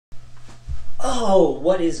Oh,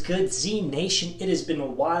 what is good, Z Nation? It has been a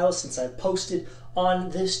while since I've posted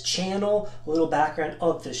on this channel. A little background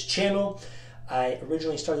of this channel. I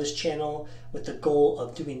originally started this channel with the goal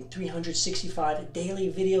of doing 365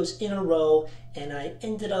 daily videos in a row, and I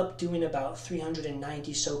ended up doing about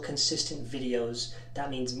 390 so consistent videos.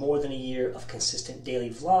 That means more than a year of consistent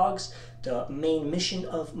daily vlogs. The main mission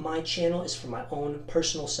of my channel is for my own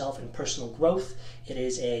personal self and personal growth. It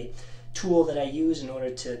is a tool that I use in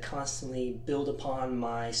order to constantly build upon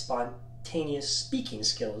my spontaneous speaking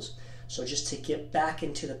skills. So just to get back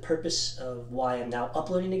into the purpose of why I'm now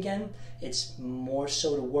uploading again, it's more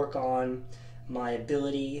so to work on my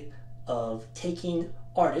ability of taking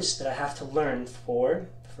artists that I have to learn for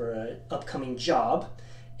an upcoming job,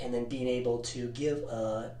 and then being able to give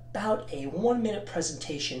about a 1-minute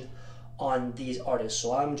presentation on these artists.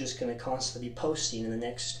 So I'm just going to constantly be posting in the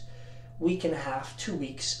next week and a half, 2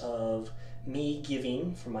 weeks of me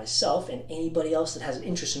giving for myself and anybody else that has an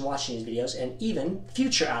interest in watching these videos, and even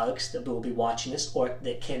future Alex that will be watching this or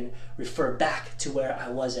that can refer back to where I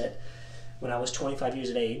was at when I was 25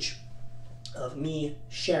 years of age, of me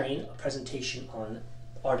sharing a presentation on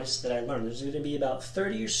artists that I learned. There's going to be about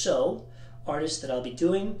 30 or so artists that I'll be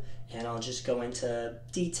doing, and I'll just go into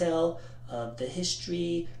detail of the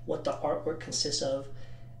history, what the artwork consists of,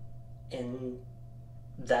 and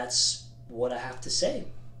that's what I have to say.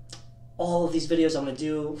 All of these videos I'm going to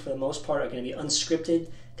do, for the most part, are going to be unscripted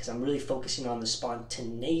because I'm really focusing on the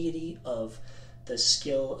spontaneity of the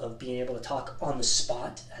skill of being able to talk on the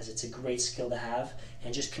spot, as it's a great skill to have,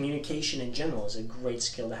 and just communication in general is a great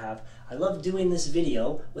skill to have. I love doing this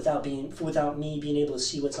video without me being able to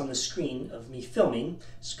see what's on the screen of me filming,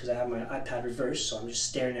 because I have my iPad reversed, so I'm just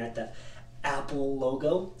staring at the Apple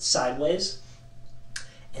logo sideways.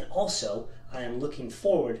 And also, I am looking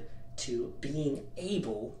forward to being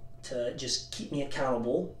able to just keep me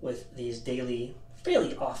accountable with these daily,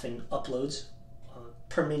 fairly often uploads,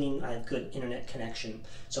 permitting I have good internet connection.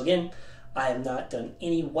 So again, I have not done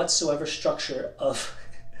any whatsoever structure of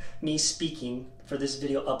me speaking for this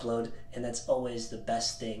video upload, and that's always the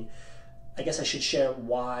best thing. I guess I should share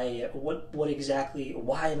why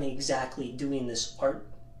I'm exactly doing this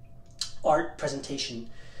art presentation,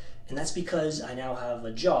 and that's because I now have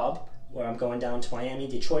a job where I'm going down to Miami,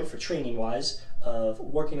 Detroit for training wise, of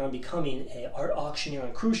working on becoming an art auctioneer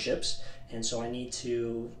on cruise ships. And so I need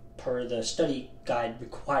to, per the study guide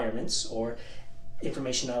requirements or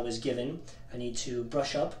information I was given, I need to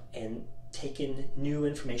brush up and take in new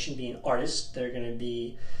information, being artists that are going to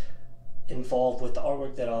be involved with the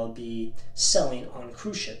artwork that I'll be selling on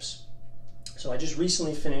cruise ships. So I just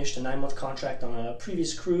recently finished a 9-month contract on a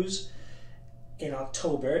previous cruise in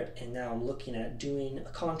October, and now I'm looking at doing a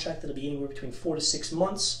contract that'll be anywhere between 4 to 6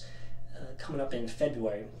 months coming up in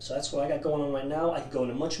February. So that's what I got going on right now. I could go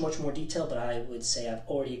into much more detail, but I would say I've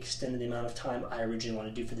already extended the amount of time I originally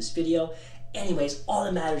wanted to do for this video. Anyways, all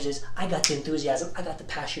that matters is I got the enthusiasm, I got the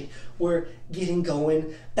passion. We're getting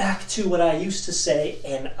going back to what I used to say,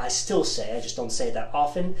 and I still say, I just don't say it that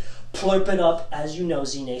often. Plurp it up, as you know,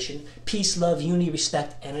 Z Nation. Peace, love, unity,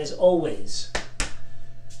 respect, and as always,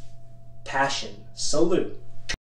 passion. Salute.